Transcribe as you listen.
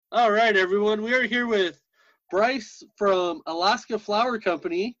All right, everyone. We are here with Bryce from Alaska Flower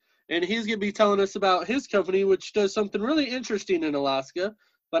Company, and he's going to be telling us about his company, which does something really interesting in Alaska.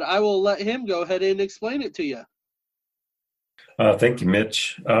 But I will let him go ahead and explain it to you. Thank you,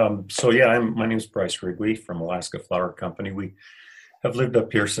 Mitch. My name is Bryce Wrigley from Alaska Flower Company. We have lived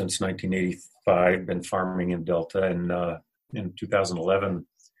up here since 1985, been farming in Delta, and in 2011,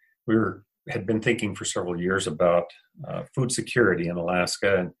 had been thinking for several years about food security in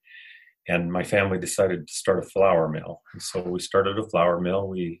Alaska, and my family decided to start a flour mill. And so we started a flour mill.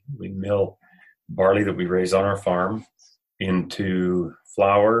 We mill barley that we raise on our farm into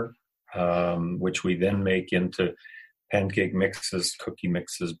flour, which we then make into pancake mixes, cookie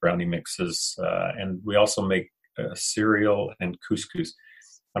mixes, brownie mixes, and we also make cereal and couscous.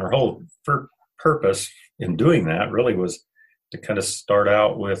 And our whole purpose in doing that really was to kind of start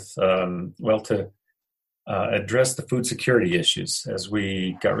out with, to address the food security issues. As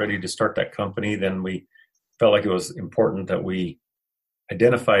we got ready to start that company, then we felt like it was important that we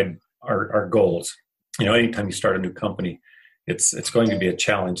identified our goals. You know, anytime you start a new company, it's going to be a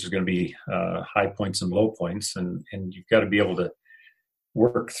challenge. There's going to be high points and low points, and you've got to be able to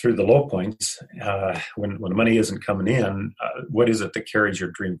work through the low points when the money isn't coming in. What is it that carries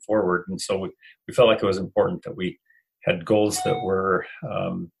your dream forward? And so we felt like it was important that we had goals that were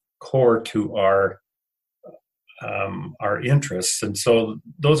core to our interests, and so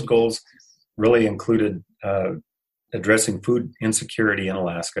those goals really included addressing food insecurity in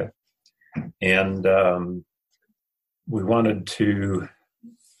Alaska, and we wanted to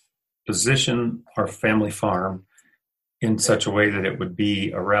position our family farm in such a way that it would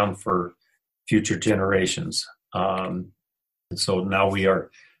be around for future generations. And so now we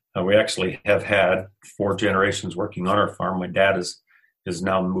actually have had 4 generations working on our farm. My dad is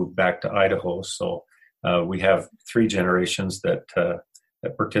now moved back to Idaho, so we have 3 generations that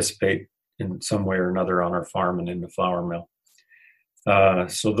participate in some way or another on our farm and in the flour mill.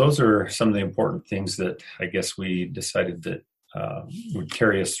 So those are some of the important things that I guess we decided that would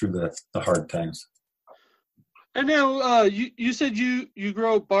carry us through the hard times. And now you said you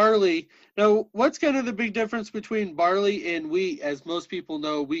grow barley. Now, what's kind of the big difference between barley and wheat, as most people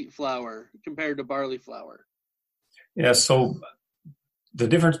know wheat flour compared to barley flour? Yeah, so the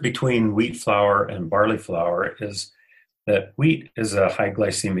difference between wheat flour and barley flour is that wheat is a high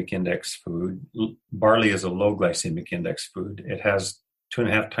glycemic index food. Barley is a low glycemic index food. It has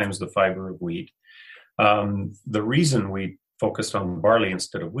 2.5 times the fiber of wheat. The reason we focused on barley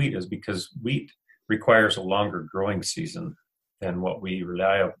instead of wheat is because wheat requires a longer growing season than what we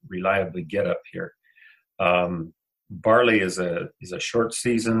reliably get up here. Barley is a short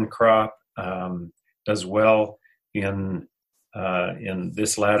season crop, does well in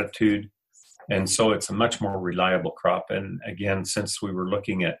this latitude. And so it's a much more reliable crop. And again, since we were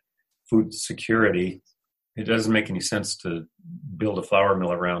looking at food security, it doesn't make any sense to build a flour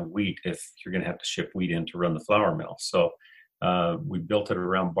mill around wheat if you're going to have to ship wheat in to run the flour mill. So we built it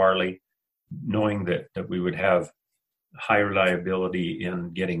around barley, knowing that we would have high reliability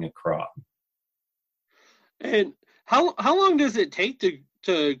in getting a crop. And how long does it take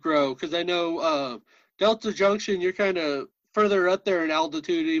to grow? Because I know Delta Junction, you're kind of further up there in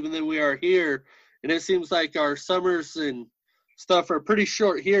altitude even than we are here, and it seems like our summers and stuff are pretty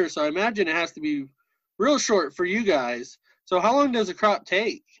short here, so I imagine it has to be real short for you guys. So how long does a crop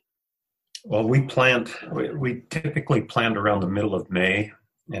take? Well, we typically plant around the middle of May,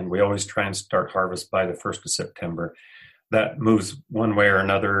 and we always try and start harvest by the 1st of September. That moves one way or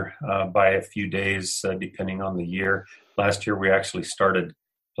another by a few days depending on the year. Last year we actually started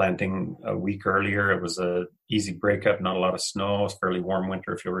planting a week earlier. It was a easy breakup, not a lot of snow. It was a fairly warm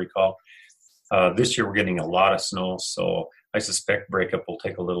winter, if you'll recall. This year we're getting a lot of snow, so I suspect breakup will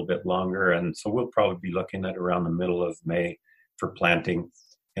take a little bit longer, and so we'll probably be looking at around the middle of May for planting.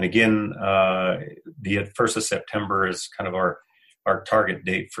 And again, the 1st of September is kind of our target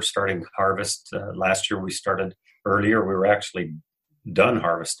date for starting harvest. Last year we started earlier. We were actually done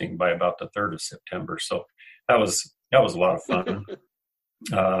harvesting by about the 3rd of September, so that was a lot of fun.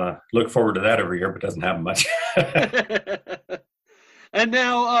 Look forward to that every year, but doesn't happen much. And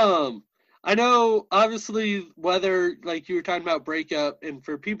now, I know obviously weather, like you were talking about breakup, and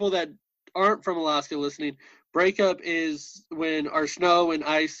for people that aren't from Alaska listening, breakup is when our snow and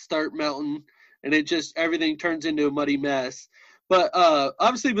ice start melting, and everything turns into a muddy mess. But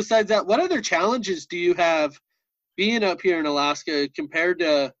obviously, besides that, what other challenges do you have being up here in Alaska compared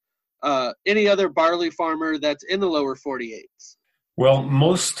to any other barley farmer that's in the lower 48s? Well,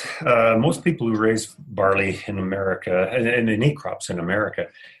 most people who raise barley in America and any crops in America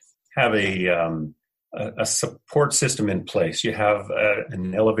have a a support system in place. You have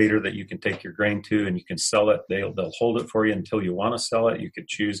an elevator that you can take your grain to, and you can sell it. They'll hold it for you until you want to sell it. You could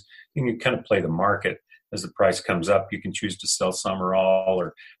choose. You can kind of play the market as the price comes up. You can choose to sell some or all,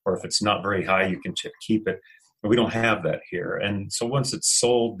 or if it's not very high, you can keep it. But we don't have that here. And so once it's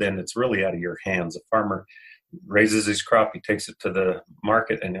sold, then it's really out of your hands. A farmer raises his crop, he takes it to the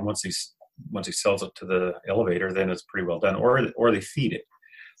market, and then once he sells it to the elevator, then it's pretty well done. Or they feed it.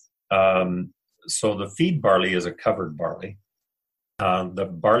 So the feed barley is a covered barley. The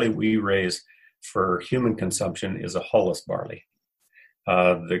barley we raise for human consumption is a hulless barley.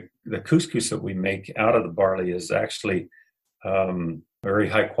 The couscous that we make out of the barley is actually very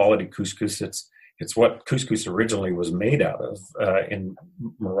high quality couscous. It's what couscous originally was made out of in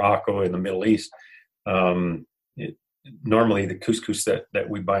Morocco, in the Middle East. Normally the couscous that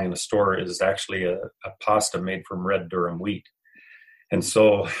we buy in the store is actually a pasta made from red durum wheat. And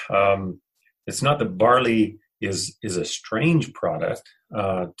so it's not that barley is a strange product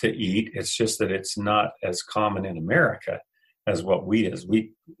to eat. It's just that it's not as common in America as what wheat is.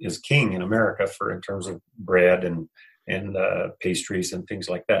 Wheat is king in America in terms of bread and pastries and things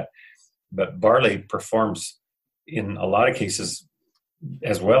like that. But barley performs in a lot of cases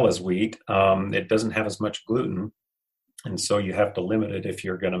as well as wheat. It doesn't have as much gluten, and so you have to limit it if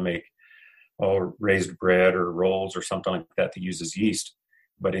you're going to make raised bread or rolls or something like that uses yeast.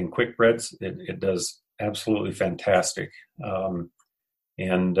 But in quick breads, it does absolutely fantastic.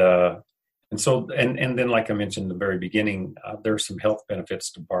 And then, like I mentioned in the very beginning, there are some health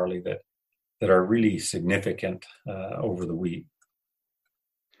benefits to barley that are really significant over the wheat.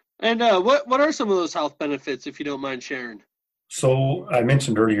 And what are some of those health benefits, if you don't mind sharing? So I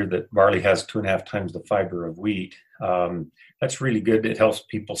mentioned earlier that barley has 2.5 times the fiber of wheat. That's really good. It helps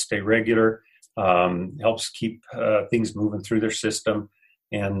people stay regular, helps keep things moving through their system,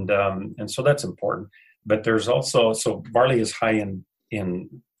 and so that's important. But there's also, so barley is high in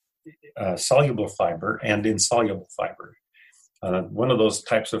soluble fiber and insoluble fiber. One of those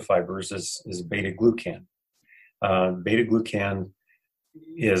types of fibers is beta-glucan. Beta-glucan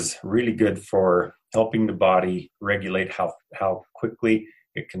is really good for helping the body regulate how quickly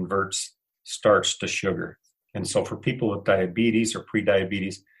it converts starch to sugar. And so for people with diabetes or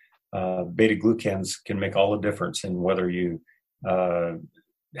pre-diabetes, beta-glucans can make all the difference in whether you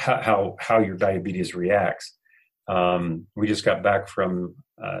how your diabetes reacts. We just got back from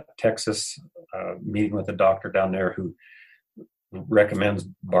Texas, meeting with a doctor down there who recommends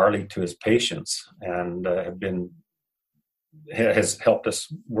barley to his patients, and has helped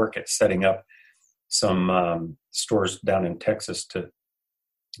us work at setting up some stores down in Texas to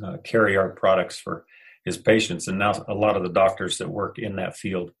carry our products for his patients. And now a lot of the doctors that work in that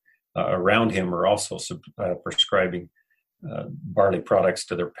field around him are also prescribing barley products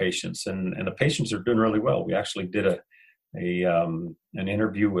to their patients, and the patients are doing really well. We actually did an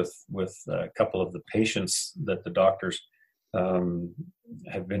interview with a couple of the patients that the doctors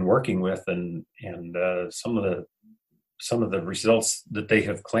have been working with, and some of the results that they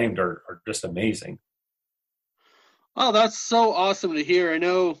have claimed are just amazing. Oh, that's so awesome to hear. I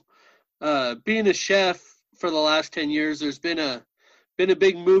know being a chef for the last 10 years, there's been a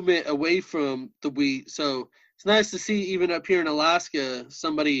big movement away from the wheat. So it's nice to see, even up here in Alaska,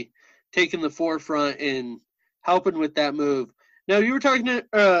 somebody taking the forefront and helping with that move. Now, you were talking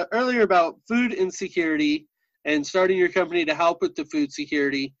earlier about food insecurity and starting your company to help with the food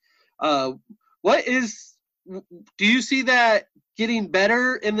security. Do you see that getting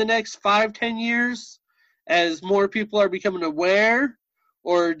better in the next 5-10 years as more people are becoming aware,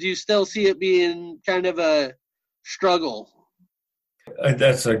 or do you still see it being kind of a struggle?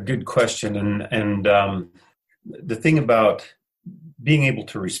 That's a good question. And the thing about being able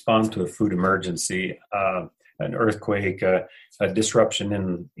to respond to a food emergency, an earthquake, a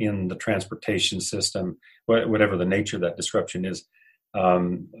disruption in the transportation system, whatever the nature of that disruption is,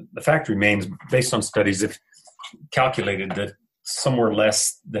 the fact remains, based on studies, have calculated that somewhere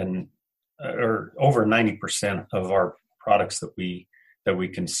less than or over 90% of our products that we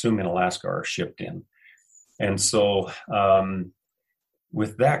consume in Alaska are shipped in. And so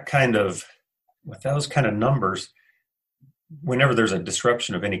with those kind of numbers, whenever there's a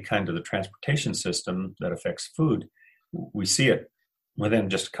disruption of any kind of the transportation system that affects food, we see it within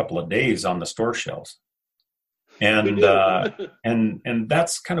just a couple of days on the store shelves. And and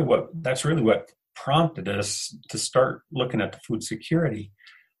that's really what prompted us to start looking at the food security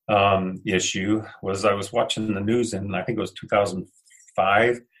issue. Was I was watching the news in, I think it was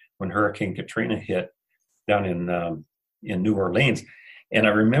 2005, when Hurricane Katrina hit down in New Orleans. And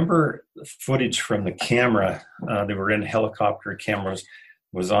I remember footage from the camera. They were in helicopter cameras,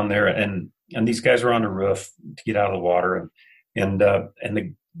 was on there, and these guys were on the roof to get out of the water, and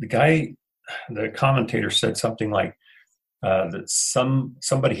the guy, the commentator said something like that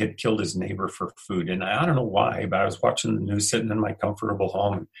somebody had killed his neighbor for food, and I don't know why, but I was watching the news sitting in my comfortable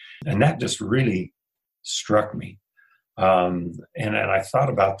home, and that just really struck me, and I thought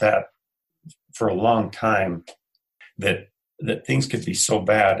about that for a long time, that things could be so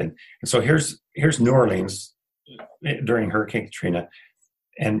bad, and so here's New Orleans during Hurricane Katrina,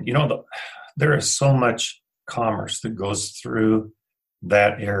 and there is so much commerce that goes through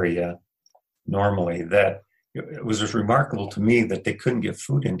that area normally that it was just remarkable to me that they couldn't get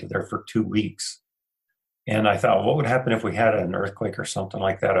food into there for 2 weeks. And I thought, what would happen if we had an earthquake or something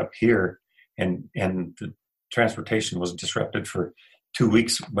like that up here, and the transportation was disrupted for 2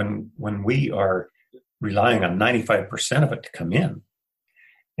 weeks when we are relying on 95% of it to come in.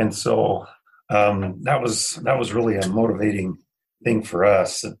 And so that was really a motivating thing for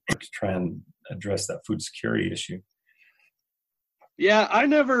us to try and address that food security issue. Yeah,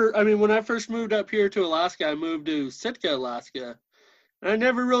 when I first moved up here to Alaska, I moved to Sitka, Alaska. And I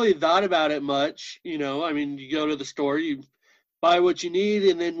never really thought about it much. You go to the store, you buy what you need,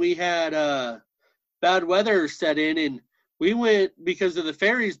 and then we had bad weather set in, and we went, because of the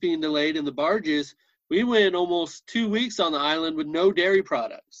ferries being delayed and the barges, we went almost 2 weeks on the island with no dairy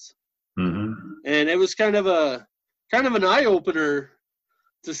products. Mm-hmm. And it was kind of an eye-opener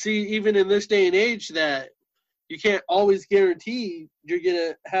to see, even in this day and age, that you can't always guarantee you're going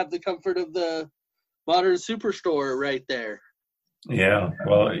to have the comfort of the modern superstore right there. Yeah.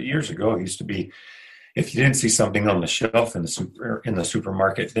 Well, years ago, it used to be, if you didn't see something on the shelf in the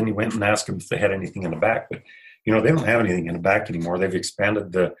supermarket, then you went and asked them if they had anything in the back. But, they don't have anything in the back anymore. They've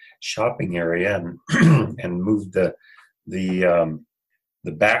expanded the shopping area and and moved the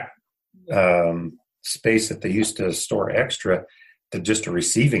back space that they used to store extra to just a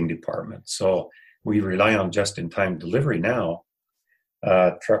receiving department. So we rely on just-in-time delivery now.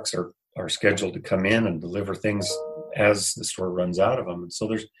 Trucks are scheduled to come in and deliver things as the store runs out of them, and so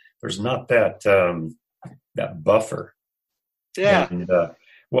there's not that buffer. Yeah. And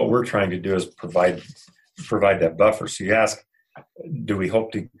what we're trying to do is provide that buffer. So you ask, do we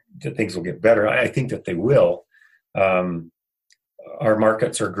hope that things will get better? I think that they will. Our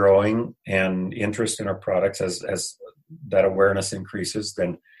markets are growing, and interest in our products as that awareness increases,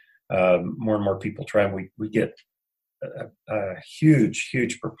 then more and more people try, and we get a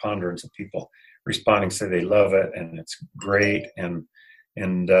huge preponderance of people responding, say they love it and it's great, and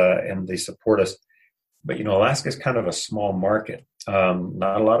they support us. But Alaska is kind of a small market.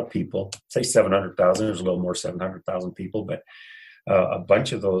 Not a lot of people, say 700,000. There's a little more, 700,000 people, but a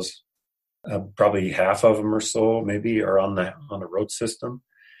bunch of those, probably half of them or so, maybe, are on the road system.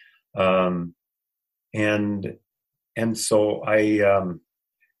 And so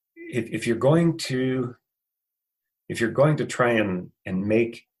if you're going to try and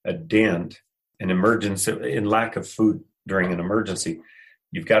make a dent in emergency, in lack of food during an emergency,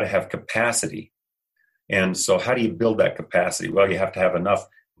 you've got to have capacity. And so how do you build that capacity? Well, you have to have enough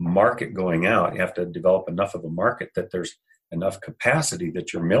market going out. You have to develop enough of a market that there's enough capacity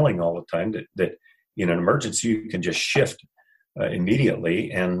that you're milling all the time, that in an emergency you can just shift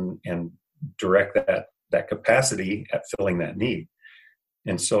immediately and direct that capacity at filling that need.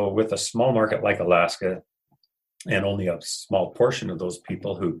 And so with a small market like Alaska, and only a small portion of those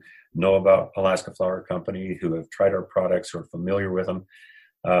people who know about Alaska Flour Company, who have tried our products, who are familiar with them,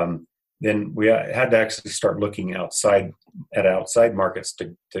 then we had to actually start looking outside markets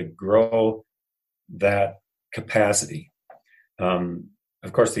to grow that capacity.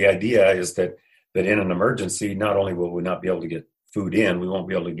 Of course, the idea is that in an emergency, not only will we not be able to get food in, we won't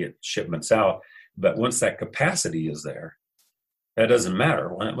be able to get shipments out, but once that capacity is there, that doesn't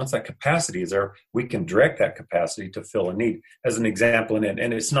matter. Once that capacity is there, we can direct that capacity to fill a need. As an example, and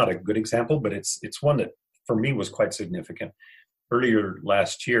it's not a good example, but it's one that for me was quite significant. Earlier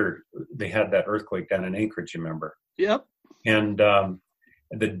last year, they had that earthquake down in Anchorage, you remember? Yep. And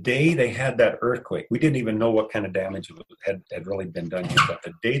the day they had that earthquake, we didn't even know what kind of damage had really been done yet. But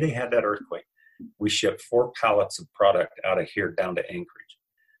the day they had that earthquake, we shipped 4 pallets of product out of here down to Anchorage.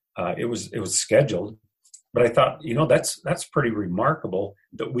 It was scheduled, but I thought, that's pretty remarkable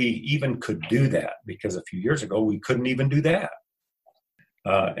that we even could do that, because a few years ago we couldn't even do that.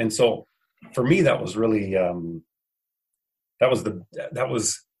 And so for me, that was really that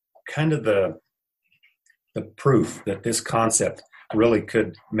was kind of the proof that this concept really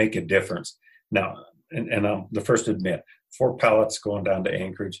could make a difference. Now, and I'm the first to admit, 4 pallets going down to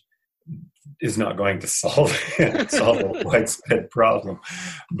Anchorage is not going to solve a widespread problem,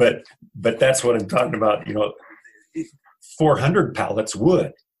 but that's what I'm talking about. 400 pallets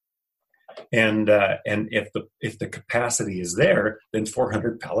would. And if the capacity is there, then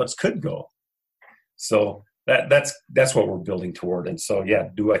 400 pallets could go. So that's what we're building toward. And so, yeah,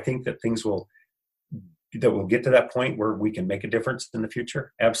 do I think that we'll get to that point where we can make a difference in the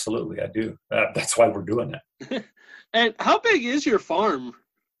future? Absolutely, I do. That's why we're doing it. And how big is your farm?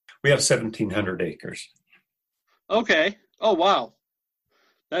 We have 1,700 acres. Okay. Oh, wow.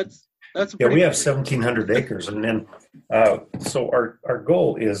 That's yeah. We have 1,700 acres, and then so our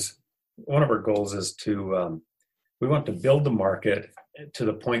goal is, one of our goals is to we want to build the market to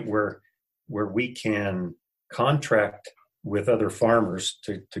the point where we can contract with other farmers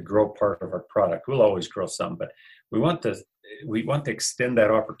to grow part of our product. We'll always grow some, but we want to extend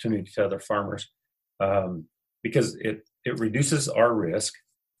that opportunity to other farmers because it reduces our risk.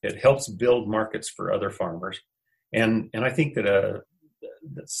 It helps build markets for other farmers, and I think that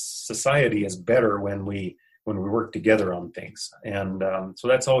society is better when we work together on things. And so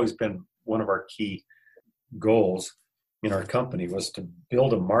that's always been one of our key goals in our company, was to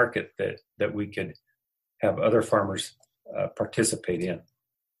build a market that we could have other farmers participate in.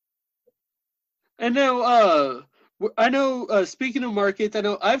 And now, I know, speaking of markets, I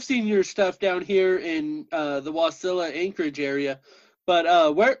know I've seen your stuff down here in the Wasilla, Anchorage area,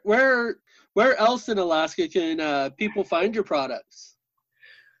 but where else in Alaska can people find your products?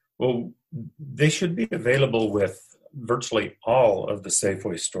 Well, they should be available with virtually all of the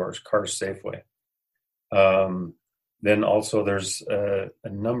Safeway stores, Carr's Safeway. Then also there's a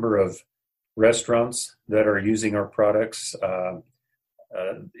number of restaurants that are using our products. The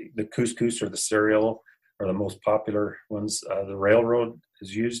couscous or the cereal are the most popular ones. The railroad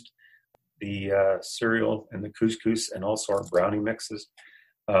has used the cereal and the couscous, and also our brownie mixes.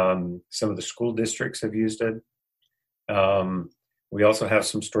 Some of the school districts have used it. We also have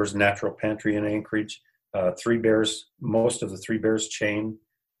some stores, Natural Pantry in Anchorage. Three Bears, most of the Three Bears chain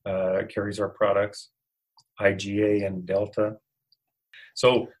carries our products. IGA and Delta.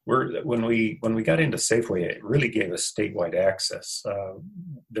 So when we got into Safeway, it really gave us statewide access.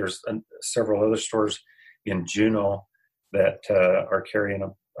 There's several other stores in Juneau that are carrying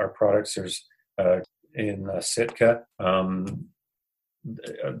our products. There's in Sitka.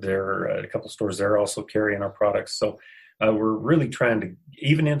 There are a couple stores there also carrying our products. So we're really trying to,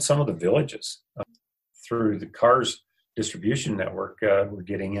 even in some of the villages, through the Carr's distribution network, we're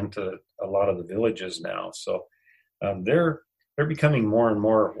getting into a lot of the villages now. So they're becoming more and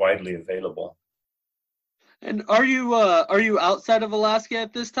more widely available. And are you outside of Alaska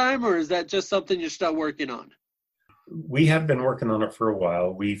at this time, or is that just something you're still working on? We have been working on it for a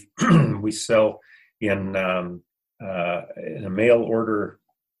while. We sell in a mail order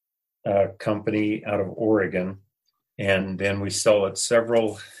company out of Oregon, and then we sell at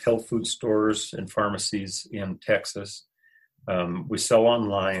several health food stores and pharmacies in Texas. We sell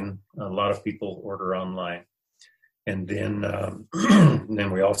online. A lot of people order online. And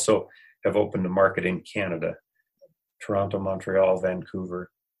then we also have opened a market in Canada, Toronto, Montreal,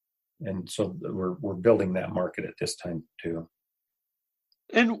 Vancouver. And so we're building that market at this time too.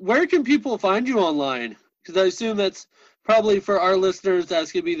 And where can people find you online? Because I assume that's probably, for our listeners,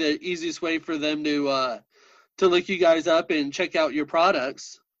 that's going to be the easiest way for them to look you guys up and check out your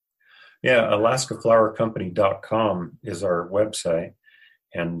products. Yeah, alaskaflowercompany.com is our website,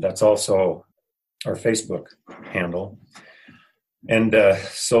 and that's also our Facebook handle. And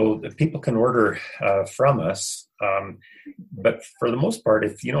so people can order from us. But for the most part,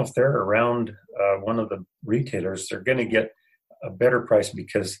 if they're around one of the retailers, they're going to get a better price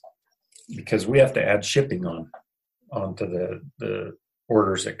because we have to add shipping onto the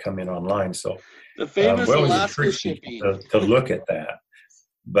orders that come in online. So the famous we always Alaska encourage shipping. people to look at that.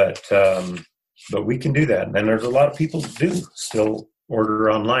 But we can do that. And then there's a lot of people who do still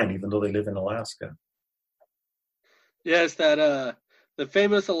order online, even though they live in Alaska. Yes, that the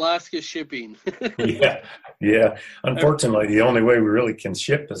famous Alaska shipping. Yeah. Unfortunately, the only way we really can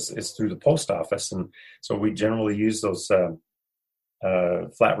ship is through the post office, and so we generally use those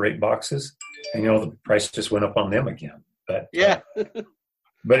flat rate boxes. And the price just went up on them again. But yeah.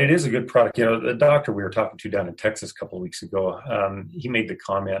 But it is a good product. The doctor we were talking to down in Texas a couple of weeks ago, he made the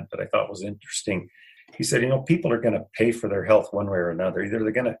comment that I thought was interesting. He said, people are going to pay for their health one way or another. Either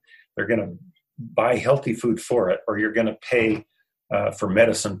they're going to buy healthy food for it, or you're going to pay for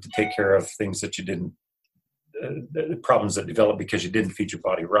medicine to take care of things that you didn't, the problems that develop because you didn't feed your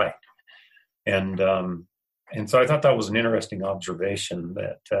body right. And so I thought that was an interesting observation,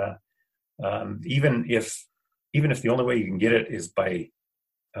 that even if the only way you can get it is by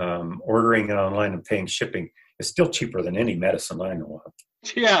ordering it online and paying shipping, is still cheaper than any medicine I know of.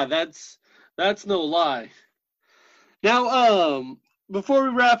 Yeah, that's no lie. Now, before we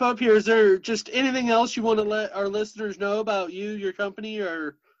wrap up here, is there just anything else you want to let our listeners know about you, your company,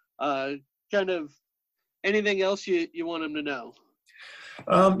 or kind of anything else you want them to know?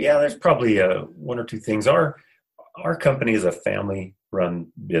 Yeah, there's probably one or two things. Our company is a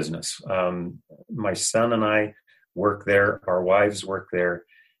family-run business. My son and I work there. Our wives work there,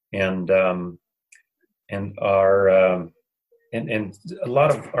 and our and a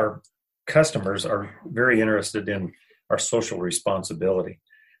lot of our customers are very interested in our social responsibility.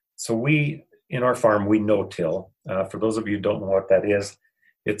 So in our farm, we no-till. For those of you who don't know what that is,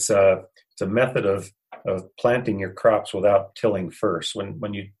 it's a method of planting your crops without tilling first.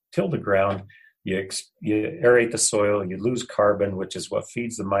 When you till the ground, you aerate the soil, you lose carbon, which is what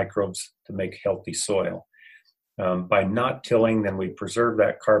feeds the microbes to make healthy soil. By not tilling, then we preserve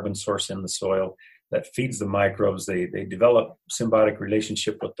that carbon source in the soil that feeds the microbes. They develop symbiotic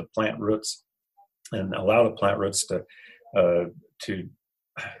relationship with the plant roots and allow the plant roots to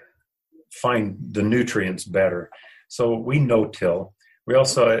find the nutrients better. So we no-till. We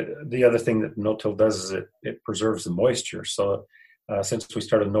also, the other thing that no-till does is it preserves the moisture. So since we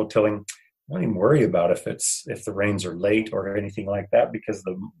started no-tilling, I don't even worry about if the rains are late or anything like that, because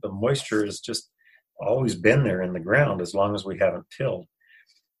the moisture has just always been there in the ground as long as we haven't tilled.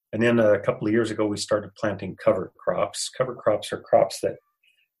 And then a couple of years ago, we started planting cover crops. Cover crops are crops that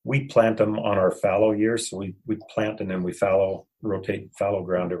we plant them on our fallow years. So we plant and then we rotate fallow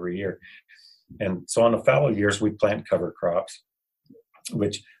ground every year. And so on the fallow years, we plant cover crops,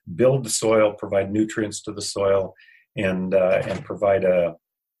 which build the soil, provide nutrients to the soil, and provide a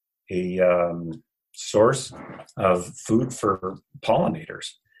source of food for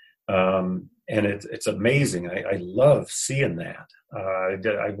pollinators. And it's amazing. I love seeing that.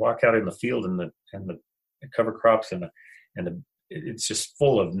 I walk out in the field and the cover crops and it's just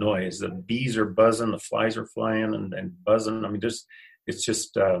full of noise. The bees are buzzing, the flies are flying and buzzing. I mean, it's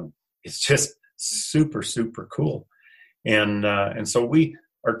just super, super cool. And so we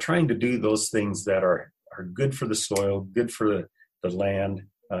are trying to do those things that are good for the soil, good for the land.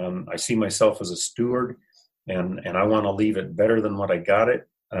 I see myself as a steward, and I want to leave it better than what I got it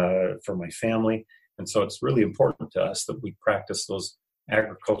for my family. And so it's really important to us that we practice those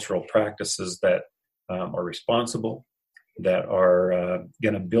agricultural practices that are responsible, that are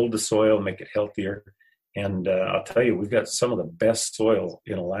going to build the soil, make it healthier. And I'll tell you, we've got some of the best soil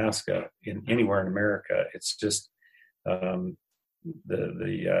in Alaska, anywhere in America. It's just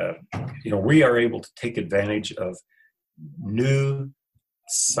we are able to take advantage of new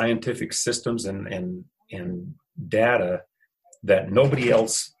scientific systems and data that nobody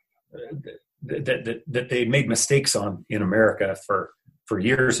else that they made mistakes on in America for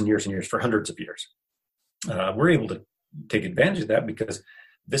years and years and years, for hundreds of years. We're able to take advantage of that because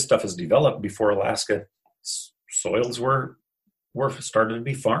this stuff is developed before Alaska soils were started to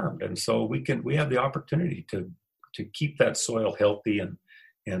be farmed, and so we have the opportunity to keep that soil healthy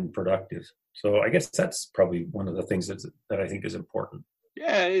and productive. So I guess that's probably one of the things that I think is important.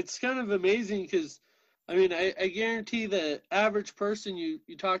 Yeah, it's kind of amazing because, I mean, I guarantee the average person, you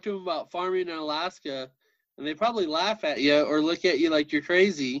talk to them about farming in Alaska, and they probably laugh at you or look at you like you're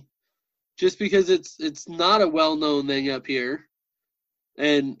crazy, just because it's not a well-known thing up here,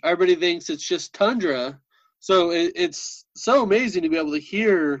 and everybody thinks it's just tundra. So it's so amazing to be able to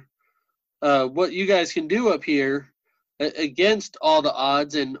hear what you guys can do up here against all the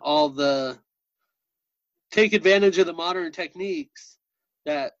odds and all the take advantage of the modern techniques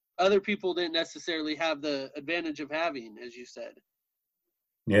that other people didn't necessarily have the advantage of having, as you said.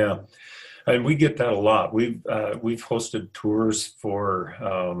 Yeah, and we get that a lot. We've hosted tours for,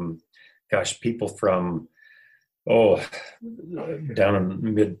 people from down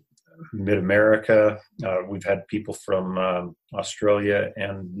in mid-America. We've had people from Australia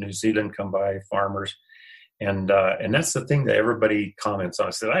and New Zealand come by, farmers. And that's the thing that everybody comments on.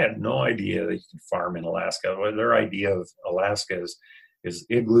 I said, I had no idea that you could farm in Alaska. Well, their idea of Alaska is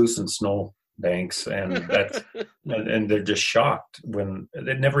igloos and snow banks, and that's and they're just shocked when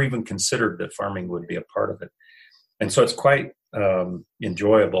they never even considered that farming would be a part of it. And so it's quite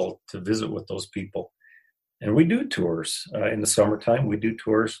enjoyable to visit with those people. And we do tours in the summertime. We do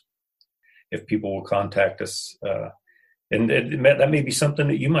tours if people will contact us, and that may be something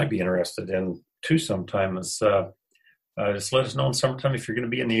that you might be interested in too. Sometime is just let us know in summertime if you're going to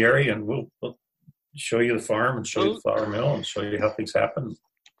be in the area, and we'll show you the farm and show you the flour mill and show you how things happen.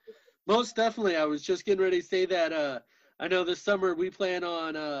 Most definitely. I was just getting ready to say that I know this summer we plan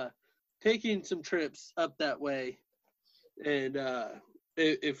on taking some trips up that way. And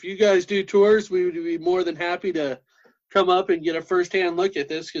if you guys do tours, we would be more than happy to come up and get a firsthand look at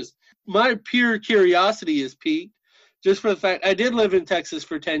this, because my pure curiosity is piqued just for the fact I did live in Texas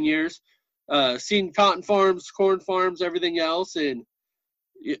for 10 years, seen cotton farms, corn farms, everything else. And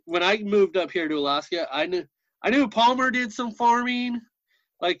when I moved up here to Alaska, I knew Palmer did some farming,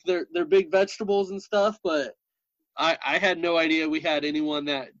 like their big vegetables and stuff, but I had no idea we had anyone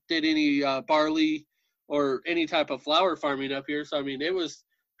that did any barley or any type of flour farming up here. So, I mean, it was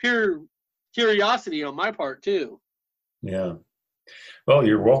pure curiosity on my part, too. Yeah. Well,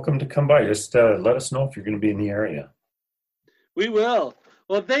 you're welcome to come by. Just let us know if you're going to be in the area. We will.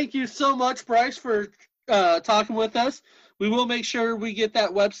 Well, thank you so much, Bryce, for talking with us. We will make sure we get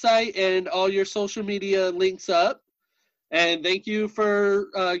that website and all your social media links up. And thank you for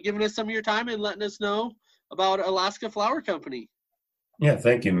giving us some of your time and letting us know about Alaska Flour Company. Yeah,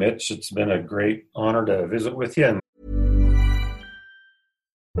 thank you, Mitch. It's been a great honor to visit with you.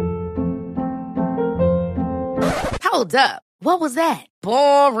 Hold up. What was that?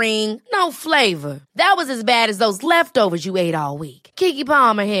 Boring. No flavor. That was as bad as those leftovers you ate all week. Keke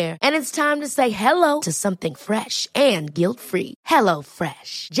Palmer here, and it's time to say hello to something fresh and guilt-free. Hello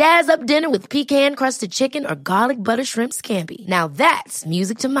Fresh. Jazz up dinner with pecan-crusted chicken or garlic butter shrimp scampi. Now that's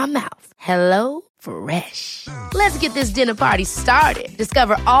music to my mouth. Hello Fresh. Let's get this dinner party started.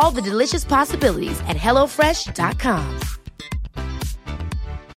 Discover all the delicious possibilities at HelloFresh.com.